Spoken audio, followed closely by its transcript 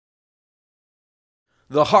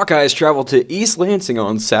The Hawkeyes traveled to East Lansing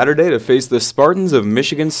on Saturday to face the Spartans of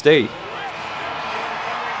Michigan State.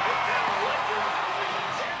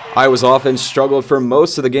 Iowa's offense struggled for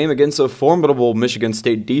most of the game against a formidable Michigan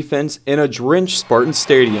State defense in a drenched Spartan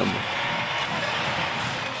Stadium.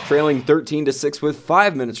 Trailing 13-6 with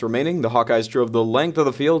 5 minutes remaining, the Hawkeyes drove the length of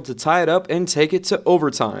the field to tie it up and take it to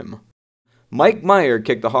overtime. Mike Meyer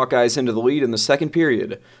kicked the Hawkeyes into the lead in the second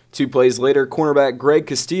period. 2 plays later, cornerback Greg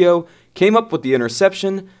Castillo came up with the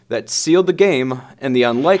interception that sealed the game and the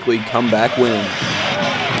unlikely comeback win.